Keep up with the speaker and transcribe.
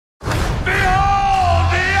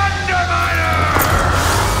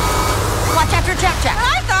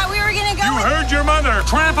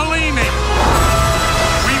Trampolining.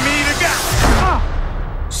 We meet again.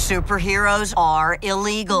 Superheroes are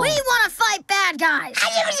illegal. We want to fight bad guys.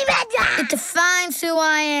 It defines who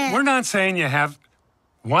I am. We're not saying you have...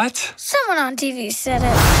 What? Someone on TV said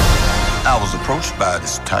it. I was approached by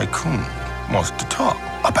this tycoon. Wants to talk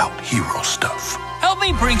about hero stuff. Help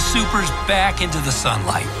me bring supers back into the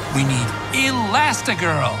sunlight. We need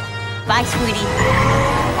Elastigirl. Bye, sweetie.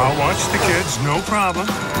 I'll watch the kids, no problem.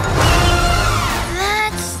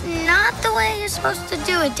 That's not the way you're supposed to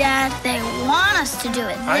do it, Dad. They want us to do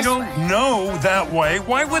it this I don't way. know that way.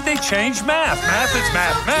 Why would they change math? Math is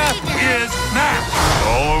math. Math is math.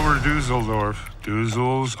 All over Dusseldorf.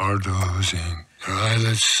 Doozles are dozing. Their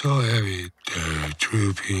eyelids so heavy, they're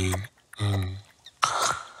drooping.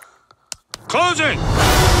 Closing!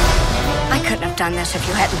 I couldn't have done this if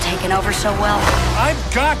you hadn't taken over so well. I've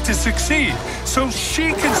got to succeed so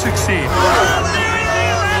she can succeed.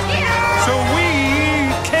 So we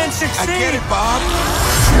can succeed. I get it, Bob.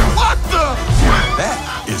 What the?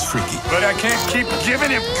 That is freaky. But I can't keep giving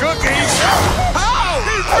him cookies. How?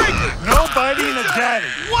 He's freaky. No biting a daddy.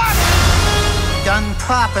 What? Done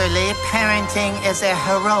properly, parenting is a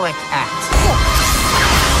heroic act.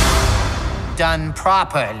 Done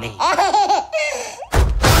properly.